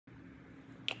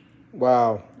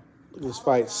Wow. Look at this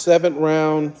fight. 7th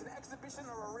round.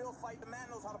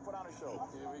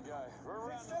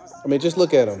 I mean, just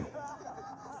look at him. Look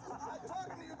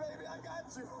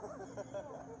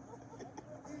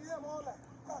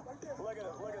at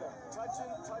him.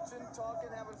 Touching, talking,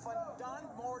 having fun. Don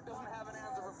Moore doesn't have an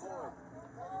answer for Floyd.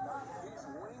 He's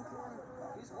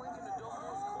winking to Don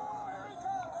Moore's corner. He's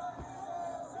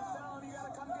telling him, you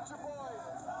gotta come get your boy.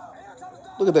 Here comes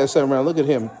Don. Look at that 7th round. Look at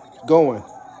him going.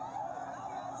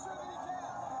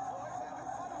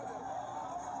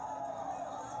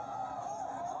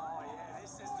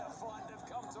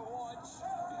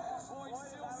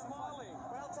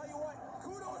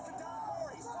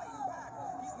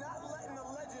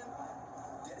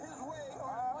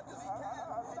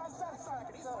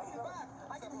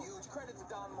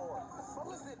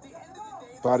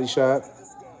 Body shot.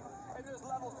 And there's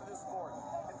levels to this sport.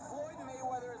 And Floyd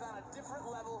Mayweather is on a different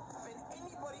level than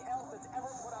anybody else that's ever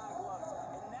put on gloves.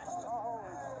 And that's the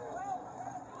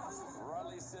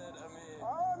Riley said, as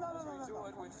we do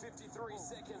it with 53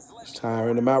 seconds left. Just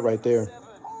tiring him out right there.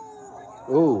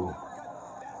 Ooh.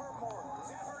 That hurt more.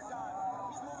 That hurt Don.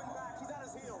 He's moving back. He's on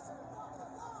his heels.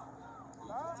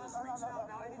 Just reach out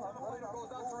now. Anytime a fighter goes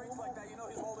out to reach like that, you know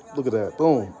he's holding out. Look at that.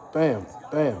 Boom. Bam.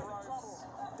 Bam.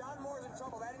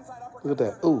 Look at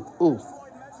that. Ooh, ooh.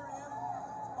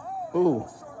 Ooh.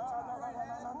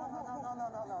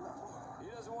 He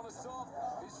doesn't want to stop.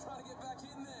 He's trying to get back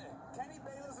in there. Kenny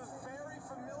Bayless is very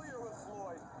familiar with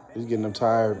Floyd. He's getting him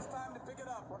tired. It's time to pick it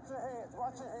up. Watch your hands.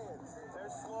 Watch your hands.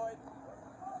 There's Floyd.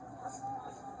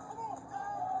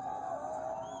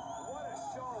 What a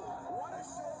show. What a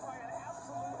show by an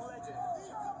absolute legend.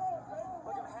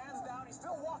 Look at him, hands down. He's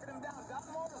still walking him down. Don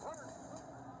Moore is hurt.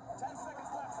 10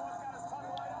 seconds left. Floyd's got his tongue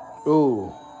wide open.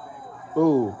 Ooh.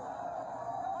 Ooh.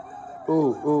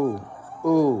 Ooh, ooh,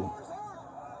 ooh.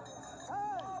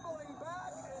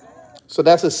 So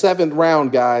that's a 7th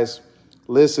round, guys.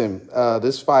 Listen,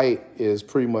 this fight is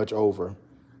pretty much over.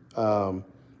 Man,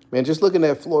 just looking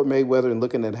at Floyd Mayweather and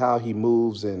looking at how he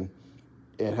moves and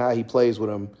how he plays with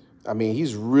him, I mean,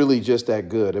 he's really just that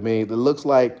good. I mean, it looks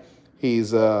like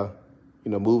he's,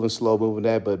 moving slow, moving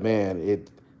that, but man,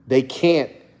 they can't.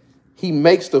 He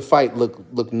makes the fight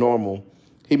look normal.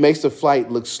 He makes the fight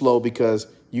look slow because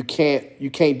you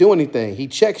can't do anything. He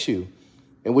checks you.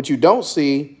 And what you don't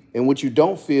see and what you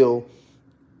don't feel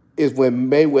is when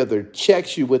Mayweather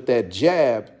checks you with that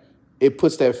jab, it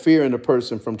puts that fear in the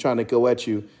person from trying to go at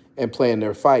you and playing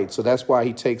their fight. So that's why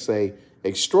he takes a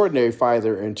extraordinary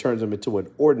fighter and turns him into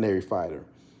an ordinary fighter.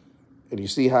 And you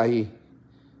see how he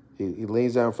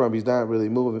leans down from him. He's not really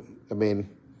moving. I mean,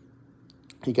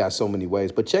 he got so many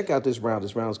ways. But check out this round.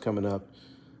 This round's coming up.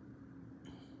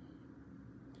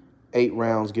 8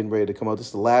 rounds getting ready to come up. This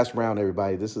is the last round,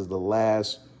 everybody. This is the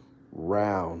last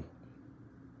round.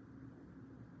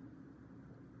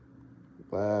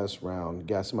 Last round.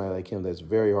 Got somebody like him that's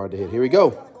very hard to hit. Here we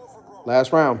go.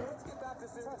 Last round.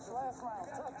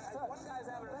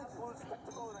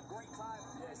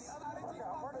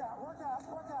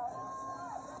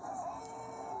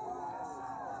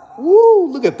 Woo,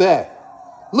 look at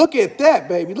that. Look at that,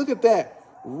 baby. Look at that.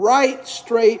 Right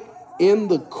straight in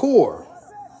the core.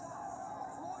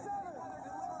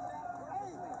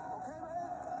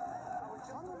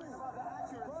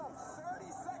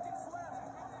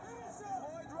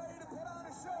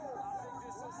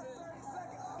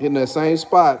 Hitting that same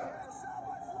spot.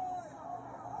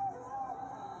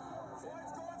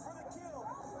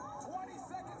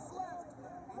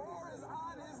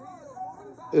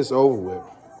 It's over with.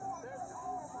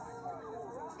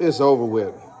 It's over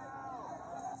with.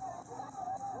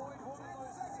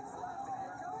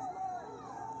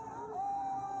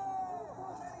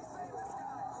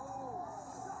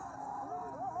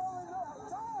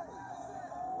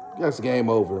 That's game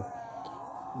over.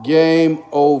 Game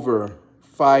over.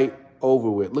 Fight over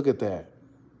with. Look at that.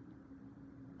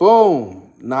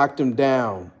 Boom. Knocked him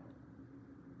down.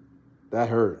 That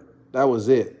hurt. That was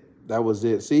it. That was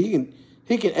it. See,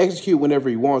 he can execute whenever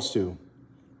he wants to.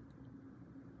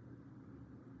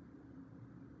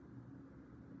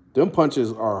 Them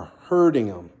punches are hurting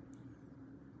him.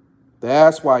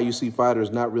 That's why you see fighters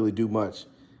not really do much.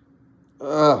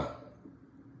 Those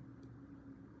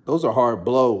are hard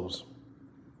blows.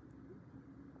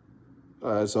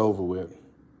 It's over with.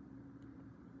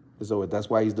 It's over. That's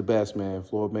why he's the best, man.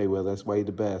 Floyd Mayweather. That's why he's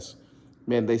the best.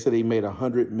 Man, they said he made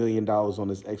 $100 million on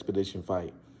this expedition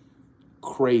fight.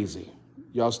 Crazy.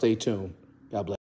 Y'all stay tuned. God bless.